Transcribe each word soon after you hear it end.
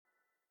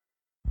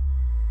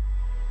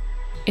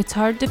It's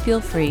hard to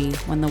feel free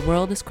when the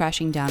world is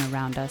crashing down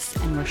around us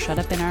and we're shut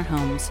up in our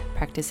homes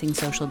practicing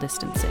social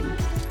distancing.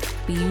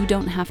 But you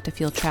don't have to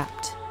feel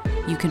trapped.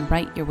 You can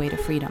write your way to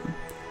freedom.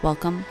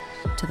 Welcome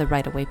to the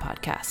Right Away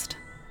Podcast.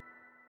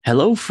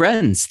 Hello,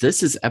 friends.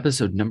 This is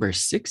episode number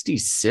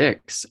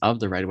 66 of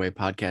the Right Away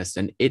Podcast,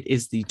 and it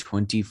is the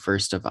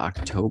 21st of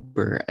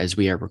October as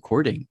we are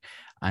recording.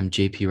 I'm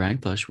JP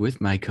Rangplush with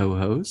my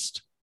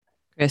co-host,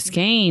 Chris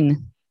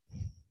Kane.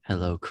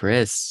 Hello,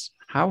 Chris.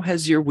 How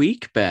has your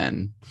week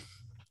been?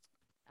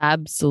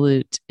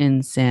 Absolute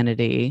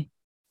insanity.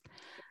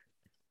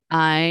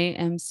 I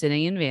am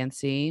sitting in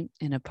Vancy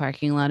in a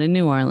parking lot in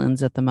New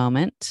Orleans at the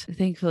moment.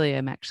 Thankfully,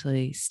 I'm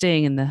actually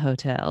staying in the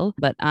hotel,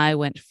 but I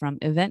went from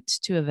event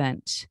to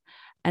event,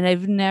 and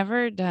I've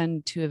never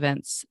done two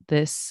events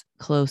this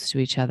close to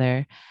each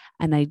other,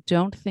 and I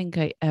don't think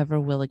I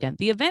ever will again.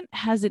 The event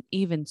hasn't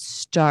even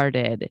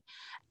started,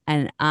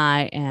 and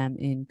I am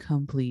in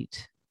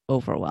complete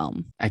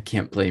overwhelm. I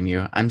can't blame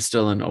you. I'm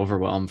still in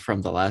overwhelm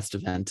from the last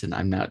event, and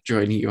I'm not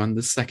joining you on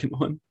the second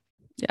one.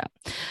 Yeah.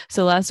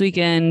 So last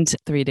weekend,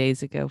 4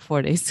 days ago,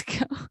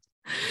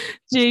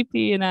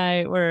 JP and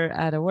I were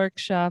at a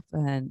workshop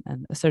and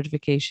a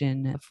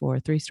certification for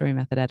 3-story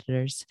method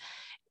editors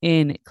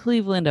in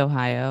Cleveland,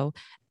 Ohio.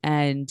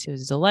 And it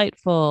was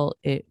delightful.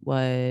 It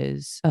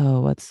was,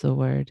 what's the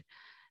word?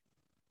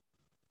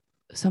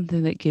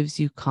 Something that gives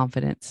you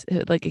confidence.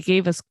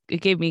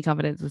 It gave me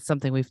confidence with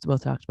something we've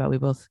both talked about. We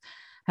both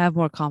have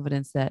more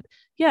confidence that,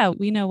 yeah,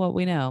 we know what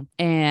we know.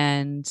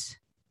 And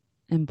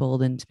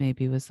emboldened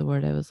maybe was the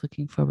word I was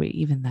looking for, but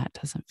even that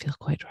doesn't feel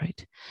quite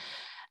right.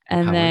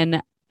 And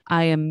then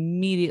I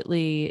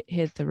immediately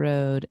hit the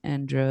road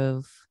and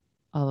drove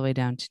all the way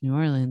down to New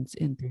Orleans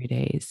in 3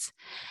 days.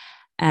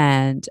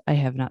 And I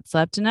have not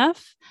slept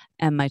enough,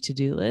 and my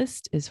to-do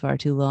list is far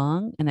too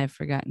long, and I've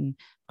forgotten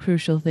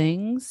crucial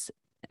things,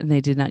 and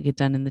they did not get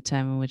done in the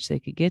time in which they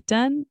should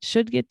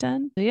get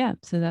done. So yeah,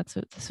 so that's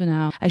what this one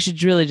now. I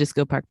should really just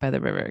go park by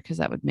the river because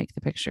that would make the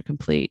picture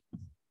complete.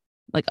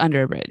 Like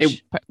under a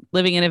bridge,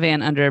 living in a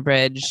van under a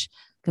bridge,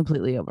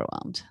 completely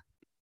overwhelmed.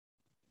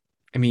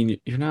 I mean,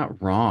 you're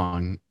not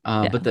wrong,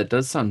 but that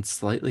does sound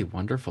slightly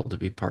wonderful to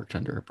be parked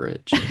under a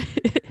bridge.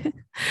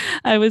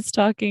 I was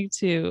talking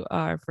to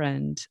our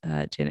friend,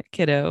 Janet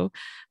Kiddo,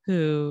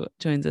 who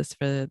joins us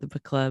for the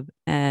book club.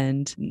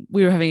 And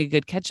we were having a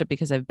good catch up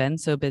because I've been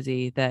so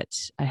busy that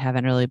I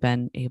haven't really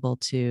been able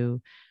to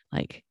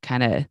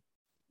kind of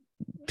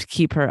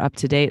keep her up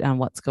to date on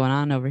what's going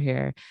on over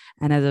here.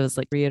 And as I was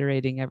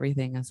reiterating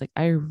everything, I was like,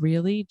 I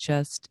really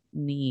just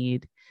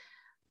need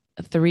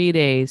 3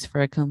 days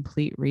for a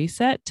complete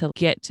reset to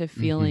get to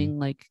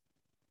feeling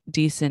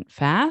decent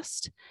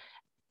fast.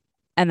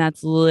 And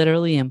that's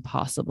literally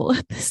impossible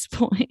at this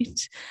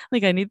point.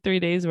 I need 3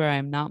 days where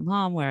I'm not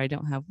mom, where I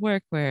don't have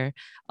work, where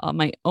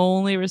my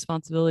only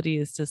responsibility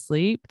is to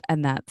sleep.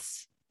 And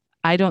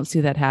I don't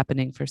see that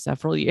happening for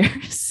several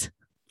years.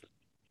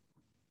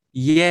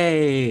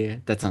 Yay!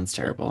 That sounds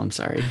terrible. I'm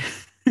sorry.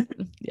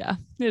 Yeah,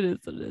 it is.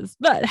 It is.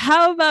 But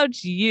how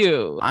about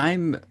you?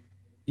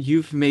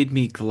 You've made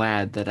me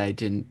glad that I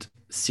didn't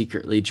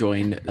secretly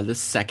join the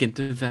second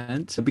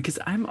event because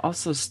I'm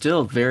also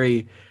still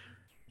very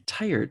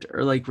tired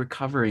or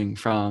recovering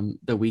from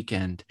the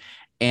weekend.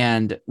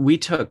 And we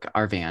took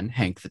our van,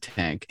 Hank the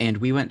Tank, and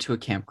we went to a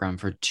campground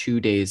for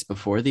 2 days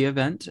before the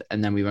event.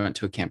 And then we went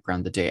to a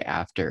campground the day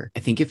after.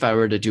 I think if I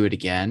were to do it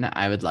again,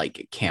 I would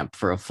camp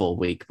for a full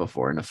week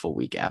before and a full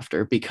week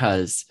after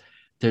because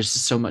there's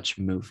so much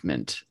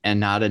movement and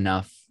not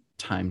enough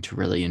time to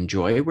really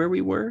enjoy where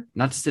we were.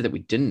 Not to say that we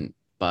didn't,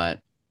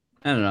 but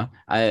I don't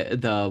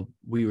know.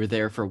 We were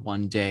there for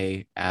 1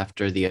 day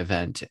after the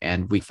event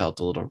and we felt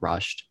a little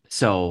rushed.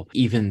 So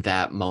even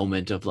that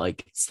moment of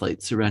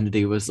slight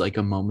serenity was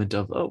a moment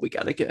of, oh, we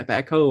got to get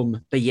back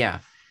home. But yeah,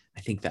 I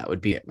think that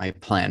would be my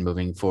plan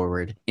moving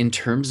forward. In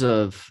terms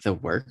of the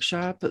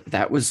workshop,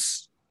 that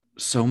was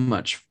so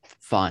much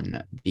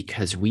fun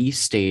because we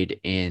stayed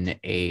in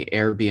a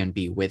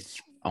Airbnb with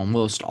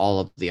almost all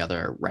of the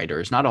other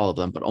writers, not all of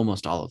them, but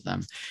almost all of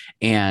them.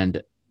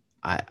 And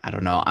I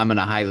don't know. I'm going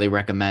to highly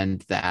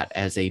recommend that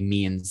as a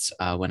means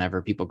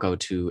whenever people go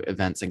to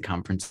events and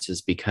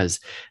conferences because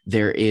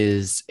there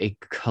is a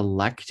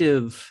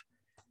collective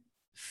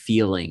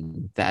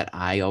feeling that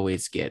I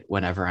always get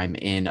whenever I'm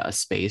in a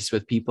space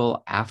with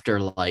people after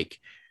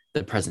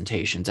the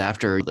presentations,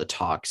 after the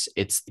talks.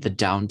 It's the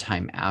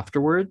downtime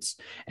afterwards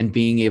and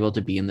being able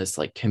to be in this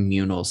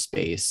communal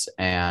space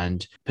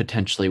and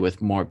potentially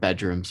with more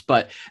bedrooms,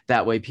 but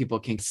that way people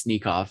can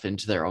sneak off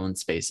into their own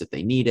space if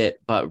they need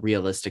it. But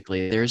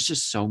realistically, there's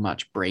just so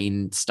much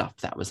brain stuff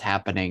that was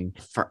happening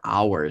for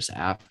hours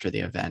after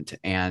the event.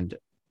 And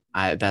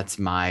I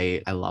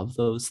love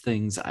those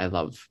things. I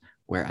love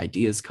where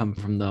ideas come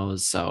from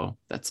those. So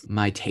that's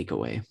my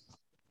takeaway.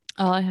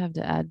 All I have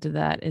to add to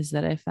that is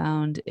that I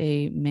found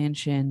a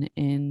mansion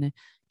in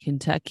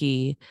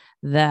Kentucky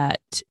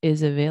that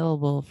is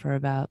available for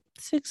about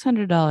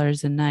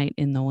 $600 a night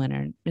in the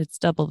winter. It's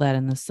double that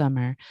in the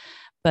summer,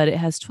 but it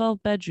has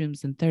 12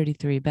 bedrooms and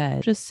 33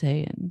 beds. Just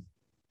saying.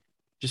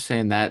 Just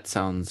saying that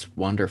sounds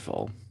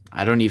wonderful.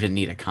 I don't even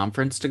need a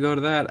conference to go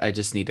to that. I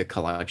just need a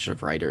collection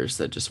of writers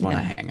that just want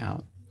to Yeah. hang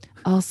out.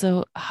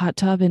 Also, hot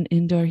tub and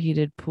indoor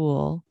heated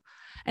pool.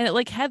 And it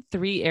like had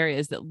three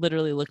areas that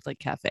literally looked like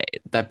cafes.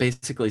 That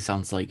basically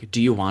sounds like,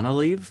 do you want to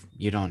leave?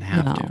 You don't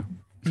have No, to,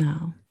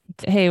 no.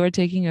 Hey, we're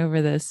taking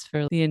over this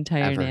for the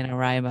entire ever.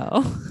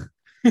 NaNoWriMo.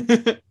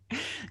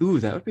 Ooh,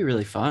 that would be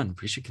really fun.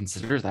 We should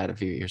consider that a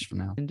few years from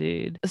now.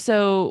 Indeed.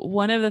 So,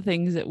 one of the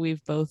things that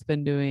we've both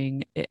been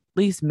doing, at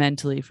least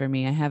mentally for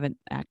me, I haven't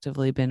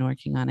actively been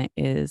working on it,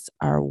 is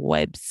our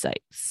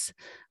websites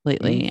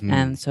lately. Hmm.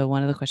 And so,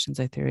 one of the questions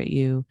I threw at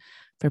you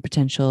for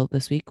potential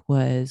this week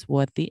was,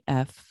 what the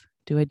F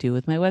do I do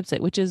with my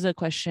website? Which is a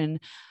question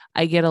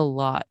I get a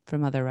lot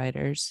from other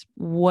writers.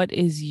 What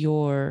is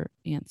your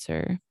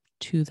answer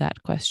to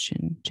that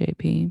question,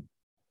 JP?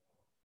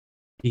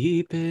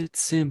 Keep it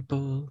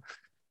simple.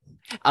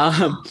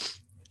 Um,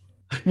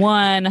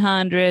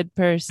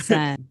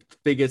 100%.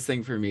 biggest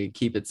thing for me,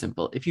 keep it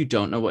simple. If you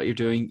don't know what you're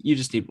doing, you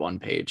just need one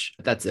page.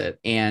 That's it.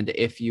 And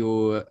if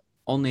you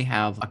only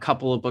have a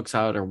couple of books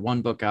out or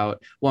one book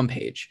out, one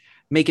page.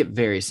 Make it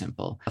very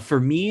simple. For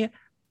me,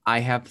 I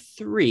have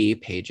 3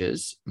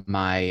 pages: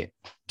 my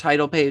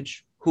title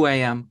page, who I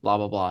am, blah,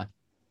 blah, blah,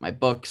 my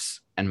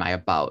books, and my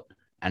about.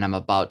 And I'm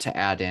about to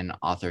add in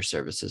author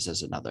services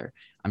as another.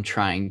 I'm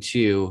trying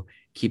to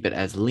keep it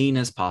as lean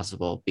as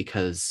possible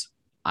because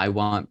I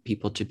want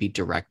people to be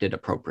directed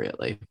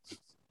appropriately.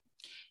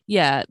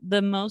 Yeah,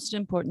 the most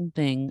important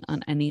thing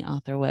on any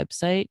author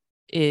website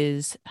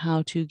is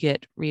how to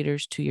get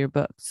readers to your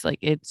books. Like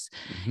it's,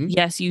 Mhm.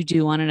 yes, you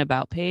do want an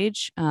about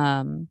page.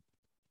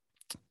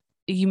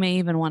 You may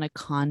even want a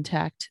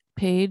contact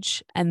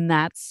page, and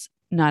that's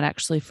not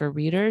actually for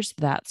readers,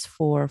 that's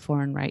for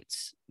foreign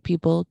rights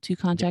people to Yep.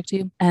 contact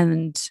you.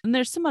 And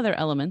there's some other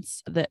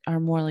elements that are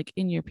more like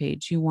in your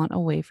page. You want a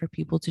way for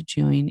people to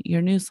join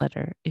your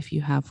newsletter if you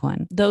have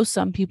one. Though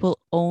some people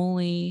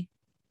only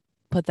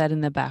put that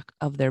in the back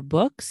of their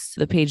books.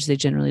 The page they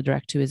generally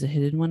direct to is a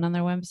hidden one on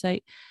their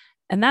website.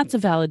 And that's a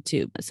valid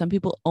too. Some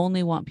people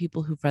only want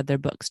people who've read their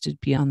books to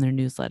be on their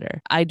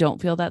newsletter. I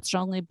don't feel that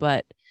strongly,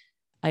 but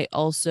I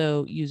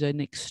also use an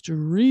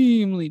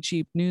extremely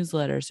cheap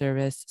newsletter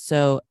service.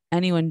 So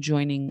anyone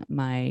joining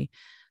my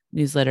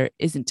newsletter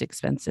isn't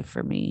expensive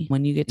for me.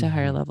 When you get to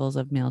higher Mhm. levels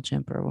of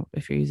MailChimp, or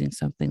if you're using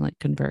something like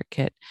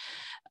ConvertKit,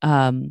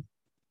 um,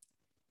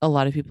 a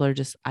lot of people are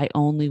just, I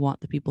only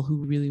want the people who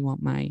really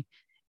want my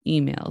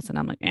emails. And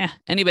I'm like,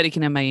 anybody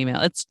can have my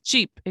email. It's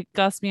cheap. It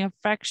costs me a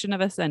fraction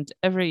of a cent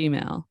every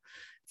email.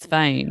 It's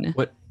fine.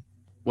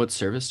 What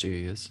service do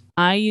you use?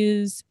 I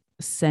use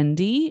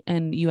Sendy,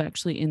 and you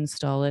actually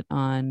install it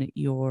on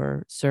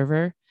your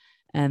server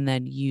and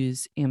then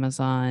use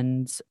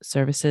Amazon's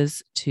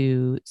services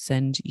to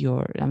send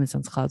your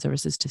Amazon's cloud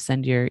services to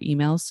send your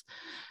emails.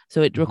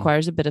 So it Mhm.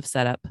 requires a bit of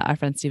setup. Our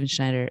friend Steven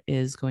Schneider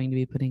is going to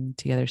be putting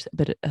together a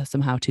bit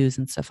some how tos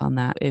and stuff on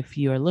that. If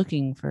you are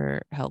looking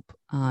for help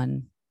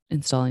on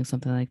installing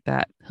something like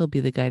that, he'll be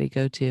the guy to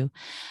go to.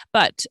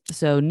 But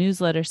so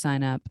newsletter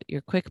sign up,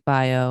 your quick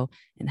bio,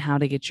 and how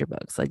to get your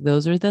books. Like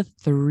those are the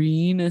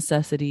three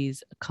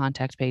necessities. A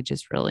contact page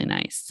is really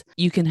nice.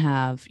 You can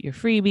have your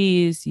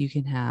freebies, you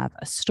can have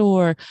a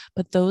store,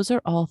 but those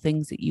are all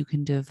things that you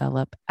can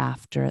develop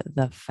after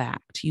the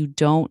fact. You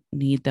don't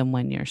need them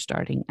when you're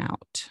starting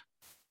out.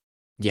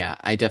 Yeah,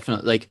 I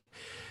definitely like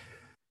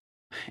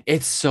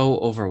it's so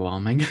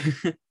overwhelming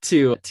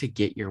to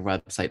get your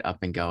website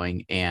up and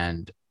going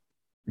and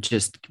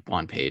just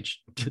one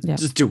page. Yeah.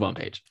 Just do one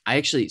page. I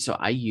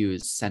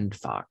use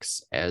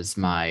SendFox as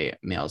my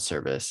mail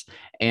service.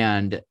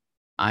 And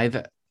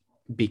I've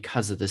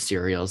because of the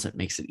serials, it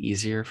makes it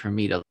easier for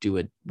me to do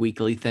a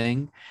weekly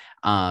thing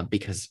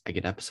because I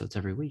get episodes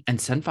every week. And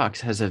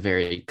SendFox has a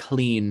very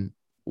clean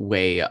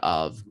way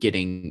of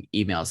getting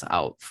emails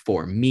out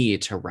for me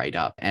to write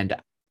up. And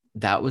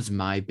that was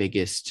my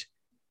biggest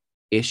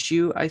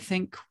issue, I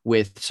think,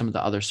 with some of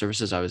the other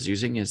services I was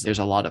using is there's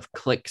a lot of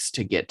clicks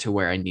to get to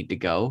where I need to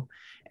go.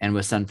 And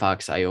with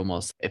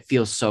SendFox, it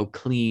feels so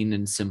clean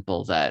and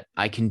simple that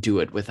I can do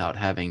it without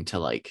having to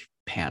like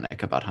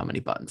panic about how many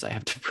buttons I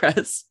have to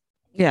press.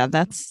 Yeah,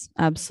 that's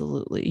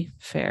absolutely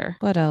fair.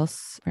 What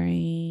else,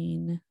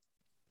 Brain?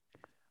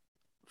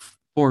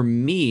 For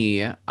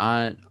me,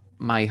 on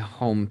my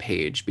home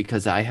page,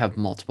 because I have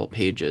multiple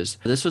pages,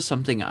 this was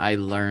something I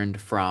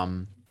learned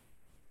from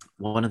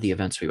one of the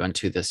events we went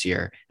to this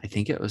year. I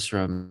think it was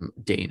from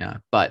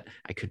Dana, but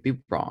I could be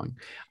wrong.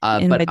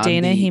 And But by on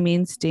Dana, he the,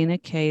 means Dana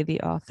Kay,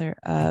 the author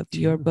I of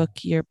Your do. Book,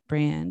 Your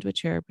Brand,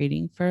 which you're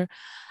reading for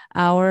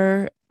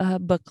our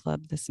book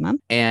club this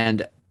month.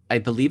 And I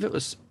believe it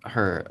was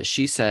her.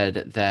 She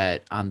said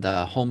that on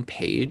the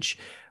homepage,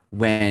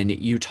 when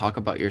you talk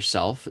about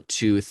yourself,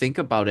 to think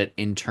about it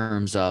in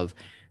terms of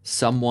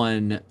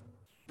someone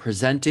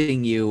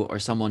presenting you or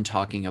someone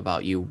talking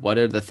about you, what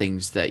are the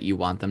things that you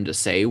want them to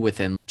say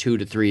within 2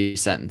 to 3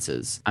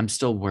 sentences? I'm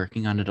still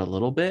working on it a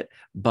little bit,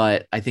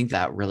 but I think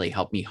that really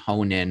helped me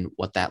hone in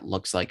what that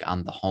looks like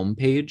on the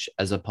homepage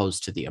as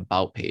opposed to the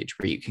about page,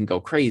 where you can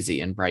go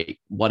crazy and write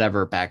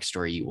whatever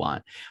backstory you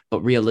want. But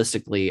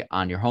realistically,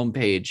 on your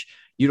homepage,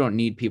 you don't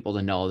need people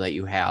to know that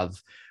you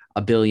have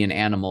a billion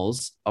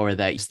animals or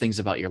that things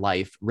about your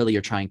life. Really,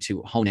 you're trying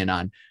to hone in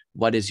on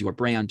what is your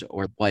brand,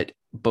 or what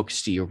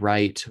books do you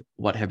write?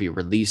 What have you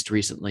released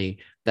recently?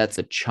 That's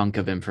a chunk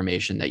of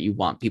information that you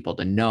want people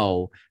to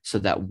know, so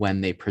that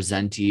when they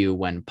present to you,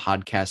 when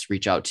podcasts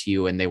reach out to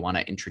you and they want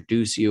to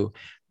introduce you,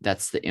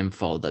 that's the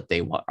info that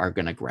they are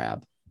going to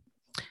grab.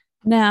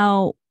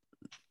 Now,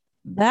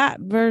 that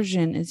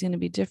version is going to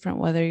be different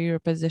whether you're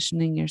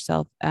positioning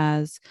yourself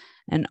as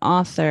an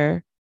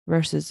author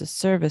versus a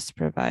service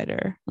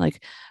provider.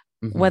 Like,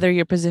 whether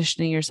you're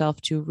positioning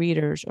yourself to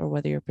readers or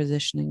whether you're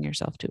positioning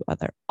yourself to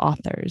other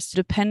authors,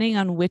 depending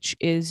on which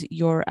is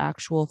your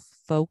actual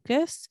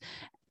focus.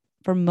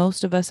 For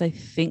most of us, I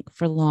think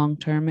for long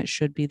term, it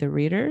should be the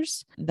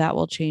readers. That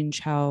will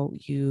change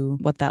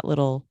what that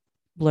little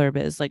blurb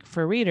is. Like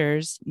for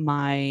readers,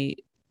 my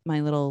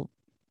little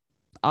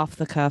off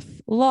the cuff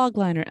log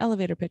line or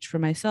elevator pitch for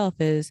myself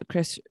is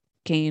Chris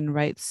Kane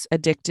writes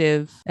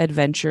addictive,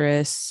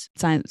 adventurous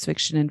science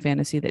fiction and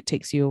fantasy that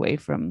takes you away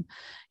from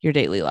your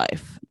daily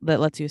life, that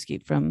lets you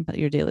escape from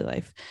your daily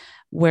life.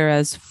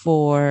 Whereas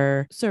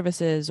for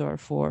services or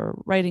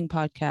for writing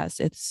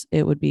podcasts,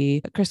 it would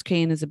be Chris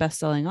Kane is a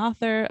best-selling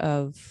author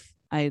of,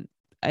 I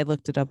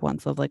looked it up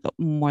once, of like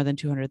more than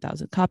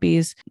 200,000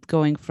 copies,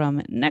 going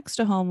from next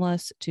to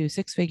homeless to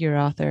six-figure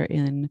author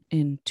in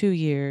 2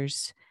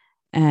 years.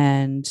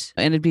 And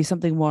it'd be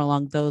something more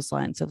along those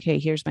lines of, okay,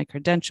 here's my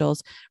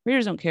credentials.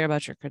 Readers don't care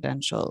about your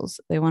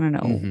credentials. They want to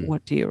know,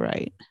 what do you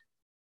write?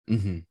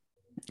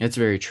 It's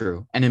very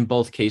true. And in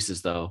both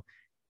cases, though,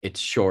 it's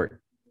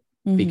short,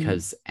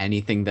 because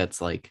anything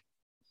that's like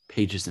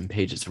pages and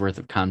pages worth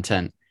of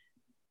content,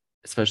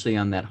 especially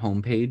on that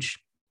homepage,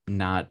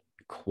 not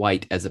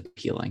quite as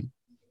appealing.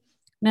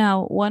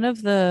 Now, one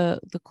of the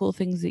cool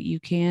things that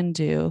you can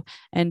do,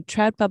 and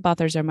TradPub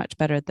authors are much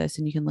better at this,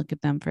 and you can look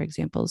at them for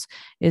examples,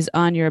 is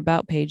on your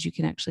about page, you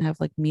can actually have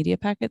like media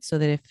packets, so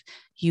that if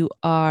you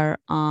are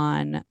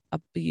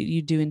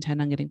you do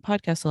intend on getting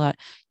podcasts a lot,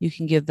 you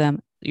can give them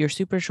your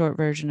super short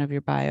version of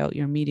your bio,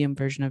 your medium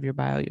version of your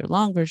bio, your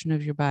long version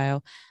of your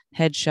bio,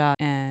 headshot,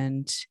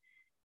 and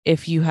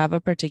if you have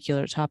a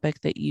particular topic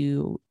that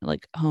you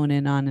like hone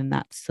in on and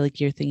that's like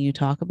your thing you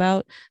talk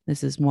about,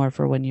 this is more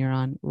for when you're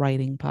on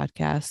writing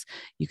podcasts.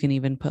 You can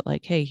even put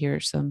like, hey, here are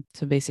some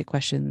basic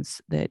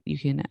questions that you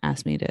can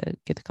ask me to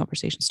get the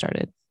conversation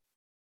started.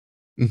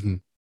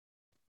 And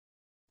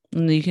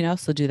you can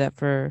also do that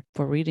for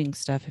reading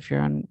stuff if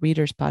you're on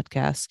readers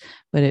podcasts,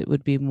 but it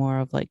would be more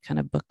of like kind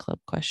of book club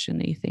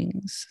question-y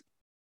things.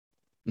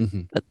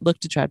 But look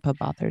to TradPub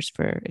authors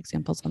for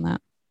examples on that.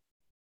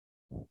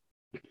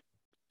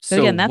 So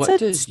again, that's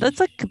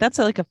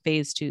like a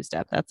phase 2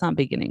 step. That's not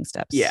beginning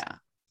steps. Yeah,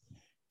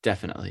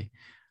 definitely.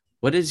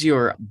 What does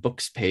your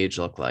books page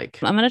look like?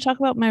 I'm going to talk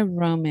about my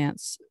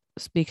romance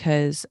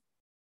because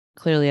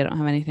clearly I don't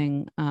have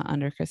anything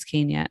under Chris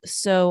Kane yet.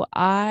 So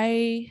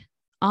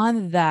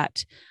on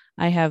that,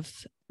 I have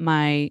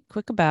my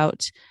quick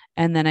about,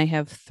 and then I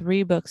have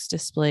 3 books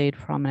displayed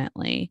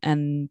prominently.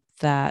 And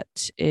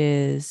that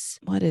is,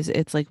 what is it?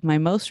 It's like my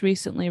most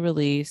recently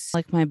released,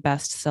 like my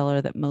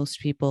bestseller that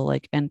most people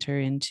like enter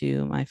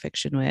into my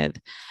fiction with.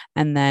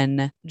 And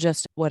then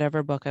just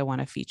whatever book I want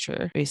to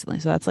feature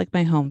recently. So that's like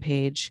my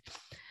homepage.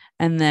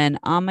 And then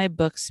on my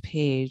books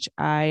page,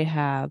 I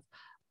have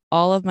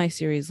all of my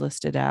series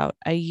listed out.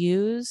 I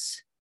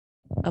use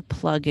a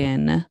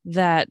plugin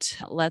that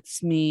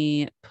lets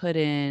me put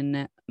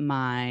in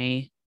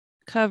my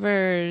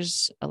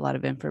covers, a lot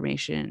of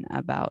information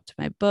about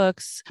my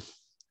books.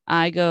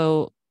 I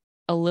go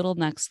a little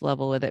next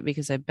level with it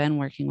because I've been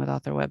working with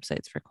author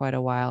websites for quite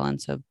a while,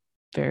 and so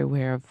very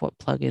aware of what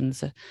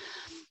plugins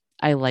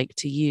I like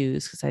to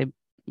use, because I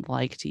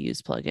like to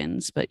use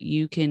plugins. But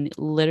you can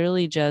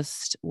literally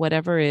just,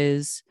 whatever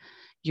is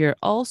you're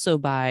also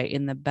buy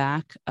in the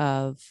back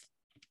of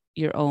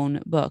your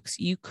own books,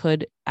 you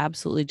could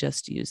absolutely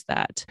just use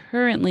that.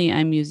 Currently,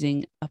 I'm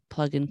using a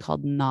plugin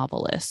called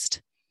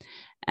Novelist,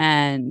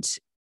 and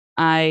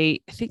I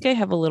think I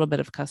have a little bit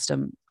of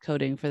custom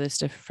coding for this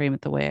to frame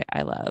it the way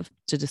I love,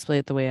 to display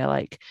it the way I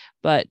like.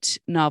 But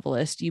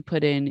Novelist, you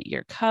put in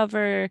your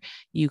cover,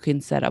 you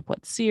can set up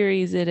what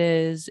series it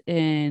is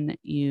in,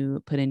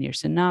 you put in your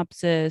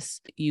synopsis,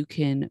 you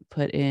can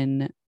put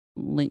in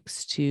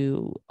links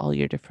to all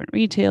your different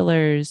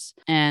retailers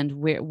and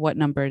what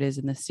number it is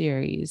in the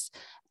series.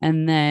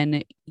 And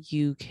then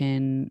you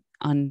can,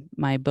 on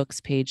my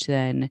books page,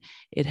 then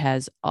it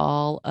has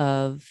all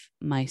of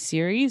my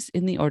series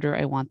in the order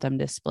I want them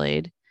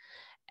displayed,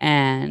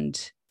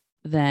 and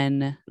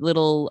then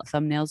little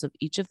thumbnails of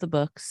each of the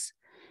books,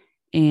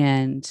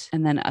 and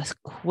then a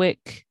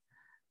quick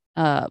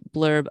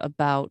blurb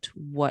about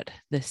what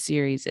the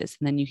series is.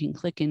 And then you can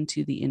click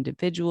into the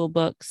individual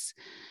books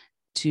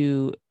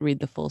to read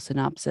the full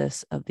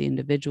synopsis of the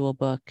individual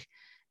book.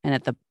 And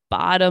at the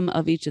bottom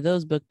of each of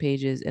those book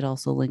pages, it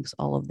also links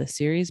all of the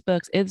series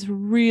books. It's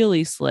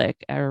really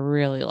slick. I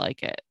really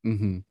like it.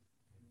 Mm-hmm.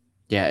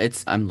 Yeah,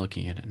 I'm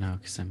looking at it now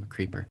because I'm a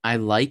creeper. I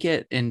like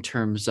it in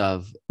terms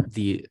of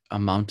the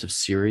amount of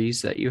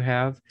series that you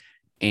have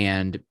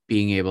and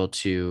being able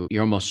to,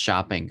 you're almost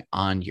shopping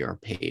on your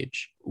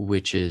page,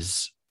 which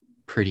is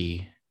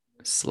pretty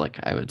slick,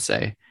 I would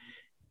say.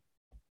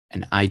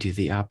 And I do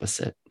the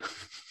opposite.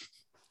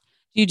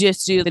 You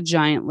just do the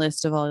giant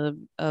list of all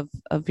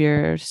of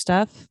your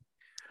stuff.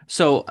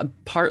 So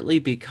partly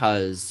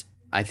because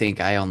I think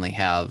I only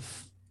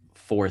have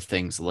four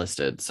things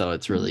listed, so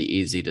it's really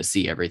easy to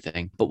see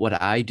everything. But what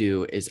I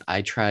do is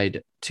I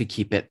tried to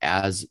keep it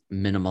as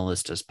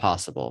minimalist as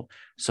possible.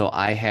 So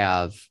I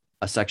have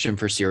a section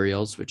for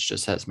serials, which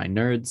just has my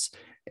nerds.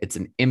 It's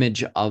an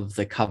image of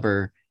the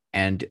cover,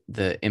 and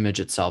the image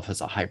itself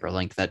has a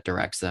hyperlink that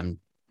directs them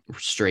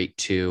straight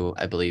to,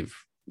 I believe,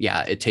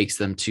 yeah, it takes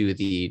them to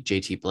the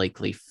JT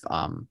Blakely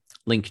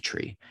link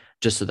tree,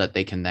 just so that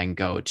they can then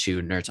go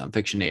to Nerds on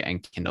Fiction Day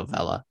and Kindle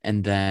Vella.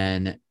 And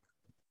then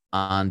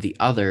on the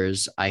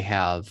others, I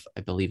have,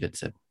 I believe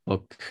it's a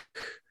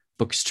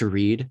books to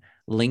read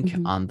link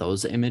on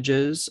those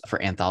images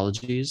for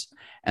anthologies.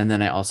 And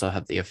then I also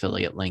have the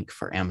affiliate link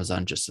for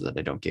Amazon just so that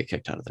I don't get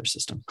kicked out of their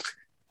system.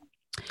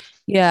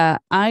 Yeah,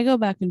 I go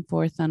back and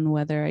forth on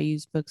whether I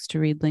use books to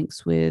read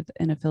links with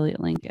an affiliate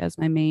link as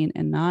my main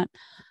and not,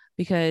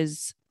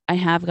 because I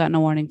have gotten a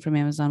warning from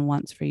Amazon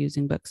once for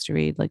using books to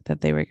read, like that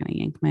they were going to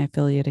yank my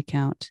affiliate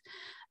account.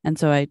 And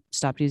so I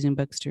stopped using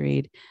books to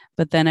read.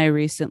 But then I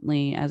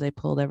recently, as I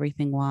pulled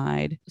everything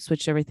wide,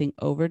 switched everything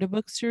over to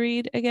books to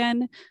read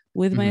again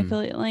with my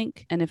affiliate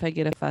link. And if I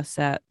get a fuss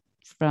set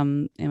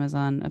from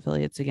Amazon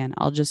affiliates again,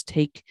 I'll just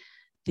take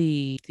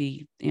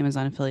the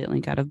Amazon affiliate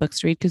link out of books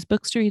to read, because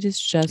books to read is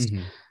just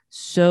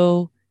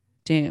so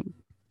damn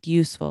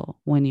useful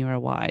when you are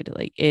wide.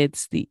 Like,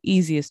 it's the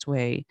easiest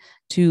way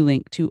to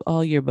link to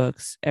all your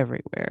books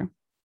everywhere.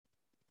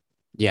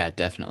 Yeah,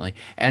 definitely.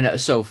 And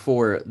so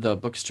for the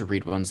books to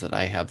read ones that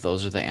I have,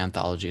 those are the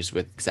anthologies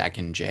with Zach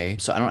and Jay.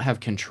 So I don't have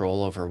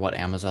control over what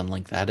Amazon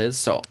link that is.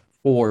 So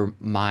for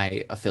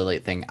my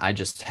affiliate thing, I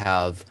just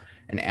have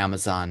an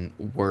Amazon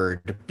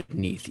word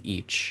beneath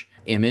each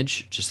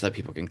image just so that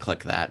people can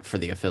click that for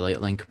the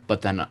affiliate link.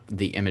 But then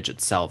the image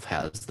itself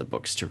has the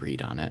books to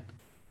read on it.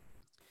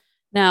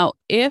 Now,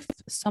 if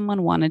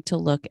someone wanted to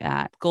look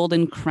at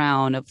Golden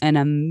Crown, of an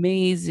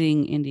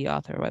amazing indie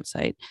author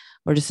website,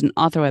 or just an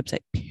author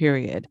website,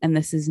 period, and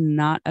this is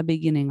not a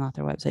beginning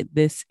author website,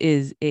 this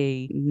is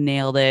a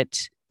nailed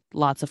it,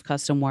 lots of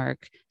custom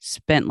work,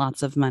 spent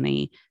lots of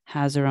money,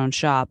 has her own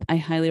shop, I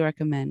highly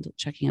recommend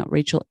checking out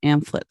Rachel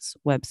Amflett's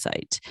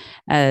website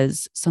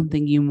as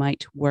something you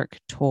might work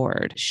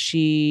toward.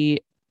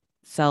 She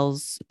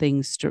sells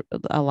things to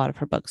a lot of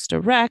her books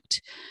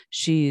direct.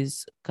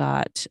 She's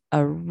got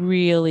a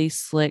really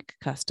slick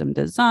custom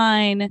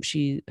design.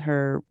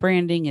 Her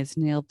branding is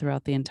nailed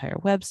throughout the entire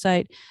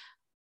website.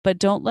 But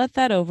don't let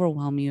that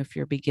overwhelm you if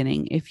you're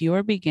beginning. If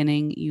you're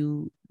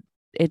beginning,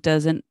 it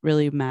doesn't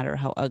really matter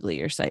how ugly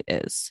your site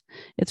is.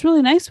 It's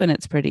really nice when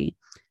it's pretty.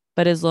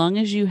 But as long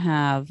as you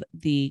have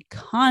the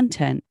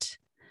content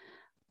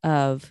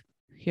of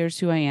here's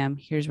who I am,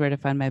 here's where to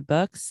find my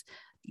books,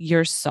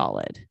 you're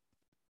solid.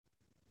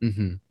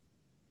 Mm-hmm.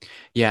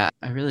 Yeah,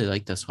 I really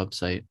like this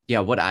website. Yeah,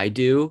 what I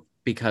do,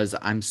 because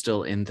I'm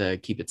still in the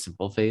keep it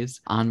simple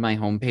phase, on my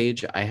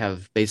homepage, I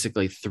have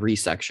basically three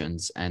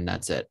sections, and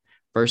that's it.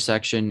 First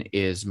section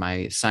is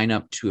my sign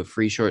up to a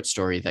free short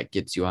story that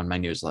gets you on my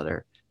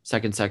newsletter.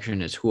 Second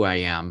section is who I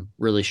am,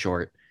 really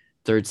short.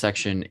 Third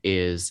section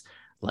is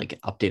like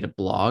updated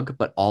blog,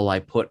 but all I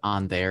put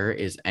on there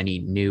is any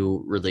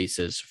new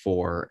releases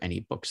for any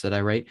books that I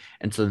write.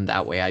 And so then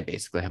that way I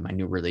basically have my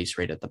new release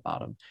right at the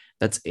bottom.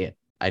 That's it.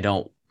 I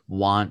don't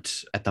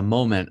want at the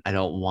moment, I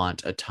don't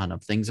want a ton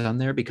of things on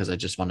there because I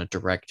just want to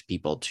direct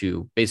people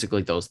to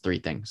basically those three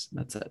things.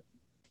 That's it.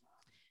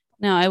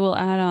 Now, I will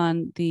add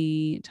on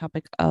the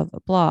topic of a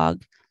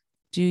blog.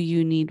 Do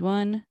you need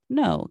one?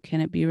 No.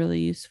 Can it be really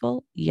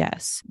useful?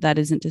 Yes. That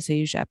isn't to say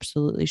you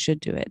absolutely should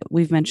do it.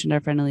 We've mentioned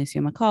our friend Alicia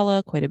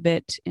McCullough quite a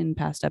bit in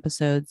past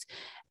episodes,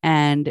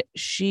 and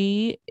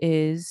she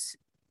is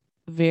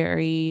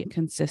very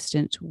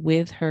consistent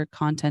with her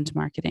content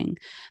marketing.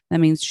 That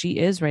means she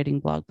is writing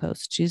blog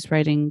posts. She's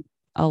writing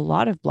a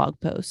lot of blog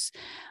posts.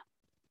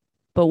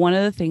 But one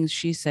of the things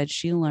she said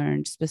she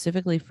learned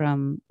specifically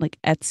from like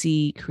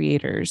Etsy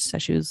creators, so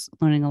she was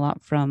learning a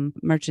lot from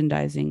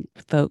merchandising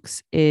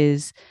folks,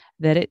 is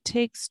that it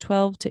takes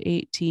 12 to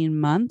 18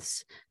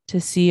 months to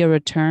see a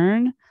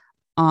return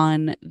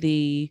on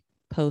the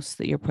posts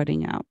that you're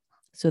putting out.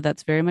 So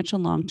that's very much a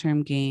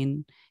long-term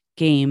game.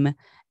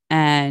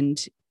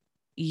 And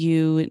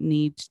you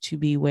need to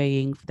be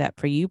weighing that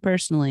for you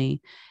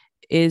personally.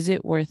 Is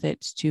it worth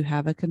it to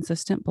have a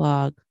consistent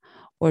blog,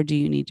 or do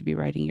you need to be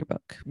writing your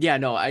book? Yeah,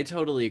 no, I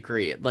totally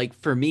agree. Like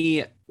for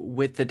me,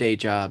 with the day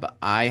job,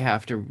 I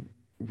have to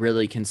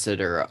really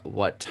consider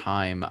what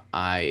time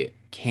I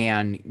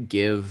can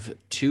give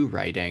to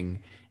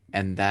writing,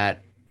 and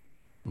that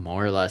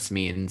more or less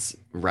means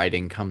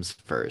writing comes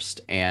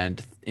first.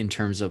 And in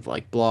terms of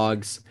like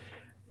blogs,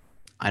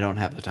 I don't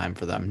have the time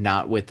for them,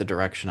 not with the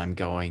direction I'm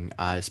going,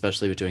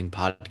 especially with doing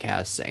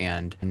podcasts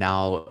and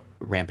now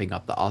ramping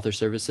up the author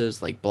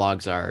services. Like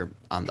blogs are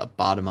on the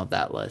bottom of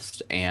that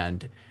list,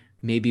 and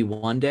maybe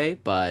one day,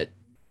 but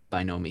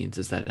by no means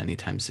is that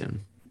anytime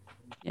soon.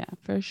 Yeah,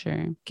 for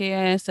sure.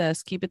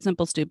 KISS, keep it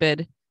simple,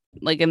 stupid.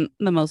 Like, and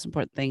the most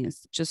important thing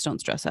is just don't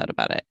stress out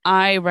about it.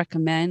 I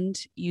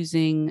recommend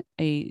using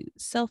a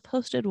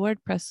self-hosted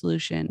WordPress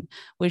solution,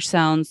 which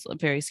sounds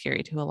very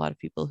scary to a lot of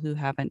people who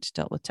haven't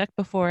dealt with tech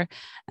before.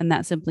 And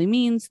that simply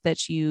means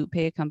that you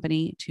pay a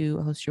company to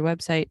host your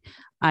website.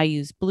 I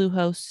use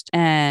Bluehost,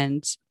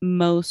 and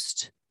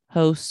most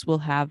hosts will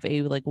have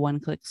a like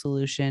one-click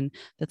solution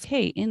that's,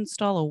 hey,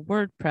 install a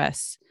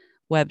WordPress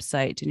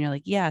website, and you're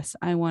like, yes,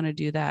 I want to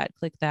do that,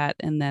 click that,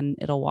 and then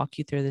it'll walk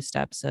you through the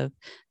steps of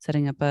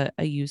setting up a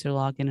user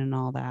login and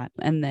all that.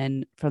 And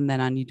then from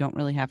then on, you don't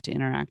really have to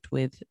interact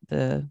with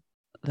the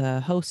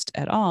host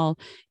at all.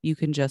 You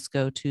can just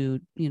go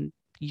to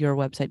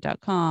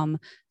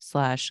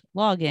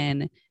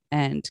yourwebsite.com/login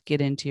and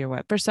get into your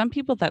web. For some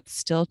people, that's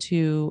still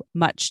too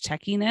much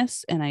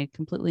techiness, and I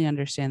completely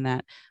understand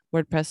that.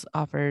 WordPress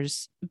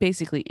offers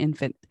basically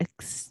infinite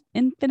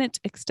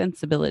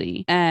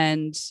extensibility,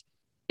 and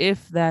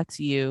if that's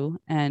you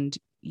and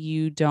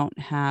you don't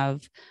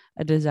have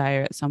a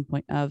desire at some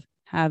point of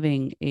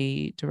having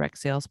a direct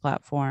sales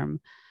platform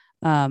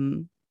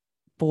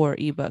for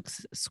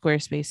ebooks,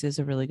 Squarespace is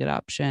a really good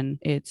option.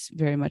 It's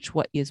very much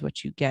what is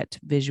what you get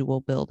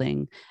visual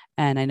building.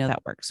 And I know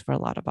that works for a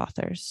lot of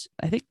authors.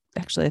 I think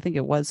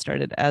it was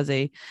started as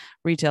a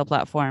retail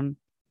platform,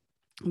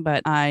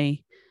 but I'm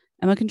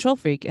a control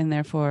freak, and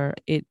therefore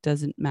it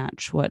doesn't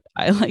match what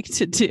I like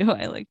to do.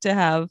 I like to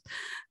have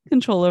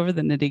control over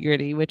the nitty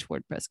gritty, which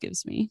WordPress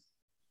gives me.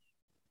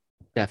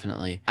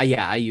 Definitely.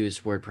 Yeah, I use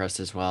WordPress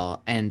as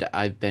well. And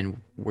I've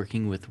been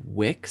working with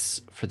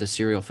Wix for the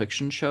serial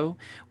fiction show,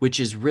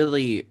 which is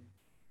really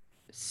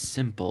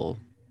simple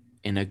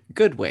in a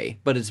good way,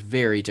 but it's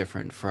very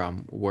different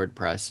from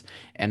WordPress.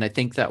 And I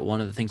think that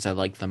one of the things I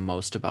like the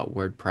most about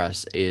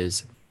WordPress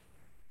is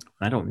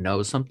when I don't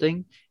know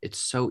something, it's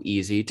so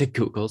easy to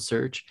Google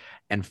search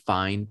and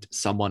find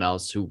someone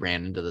else who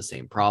ran into the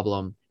same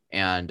problem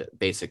and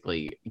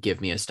basically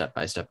give me a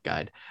step-by-step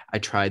guide. I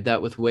tried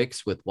that with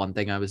Wix with one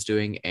thing I was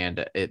doing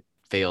and it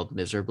failed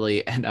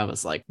miserably. And I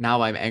was like,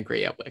 now I'm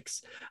angry at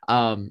Wix.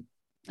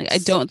 Like, I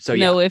don't So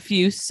yeah. know if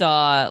you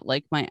saw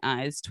like my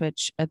eyes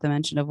twitch at the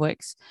mention of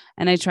Wix.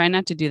 And I try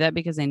not to do that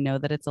because I know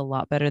that it's a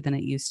lot better than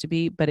it used to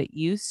be, but it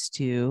used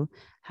to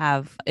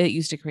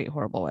create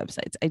horrible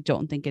websites. I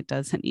don't think it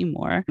does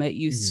anymore.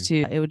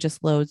 It would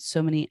just load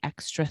so many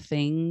extra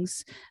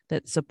things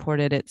that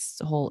supported its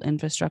whole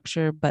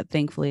infrastructure. But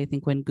thankfully, I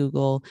think when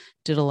Google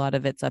did a lot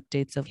of its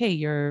updates of, hey,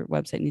 your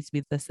website needs to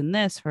be this and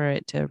this for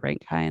it to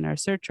rank high in our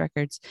search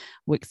records,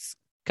 Wix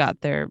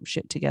got their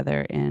shit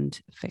together and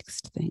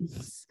fixed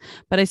things.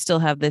 But I still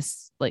have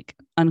this like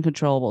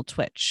uncontrollable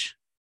twitch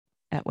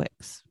at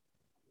Wix.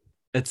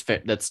 That's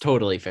fair. That's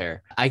totally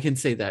fair. I can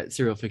say that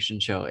serial fiction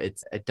show,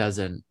 it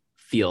doesn't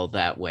feel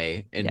that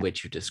way in Yeah.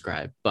 which you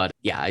describe. But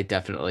yeah,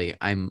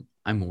 I'm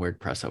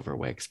WordPress over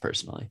Wix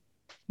personally.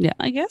 Yeah,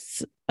 I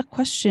guess a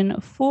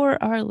question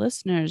for our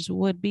listeners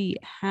would be,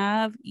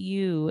 have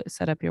you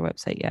set up your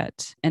website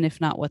yet? And if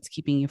not, what's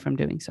keeping you from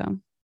doing so?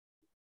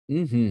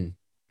 Mm-hmm.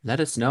 Let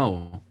us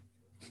know.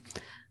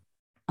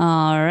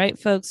 All right,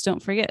 folks,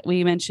 don't forget,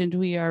 we mentioned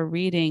we are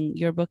reading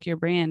Your Book, Your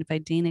Brand by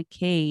Dana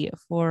Kay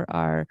for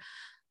our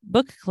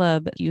book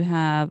club. You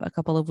have a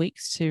couple of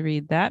weeks to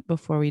read that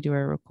before we do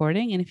our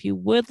recording. And if you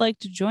would like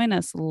to join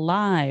us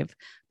live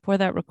for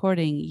that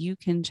recording, you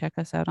can check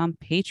us out on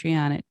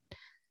Patreon at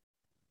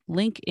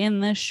link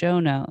in the show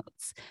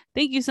notes.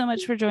 Thank you so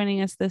much for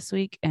joining us this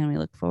week, and we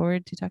look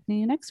forward to talking to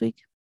you next week.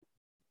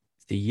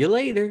 See you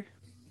later.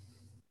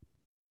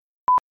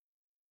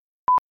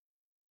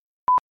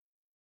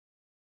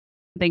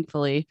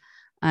 Thankfully,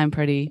 I'm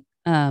pretty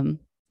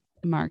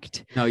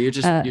marked. No, you're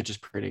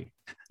just pretty.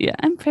 Yeah,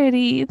 I'm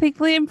pretty.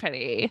 Thankfully, I'm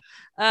pretty.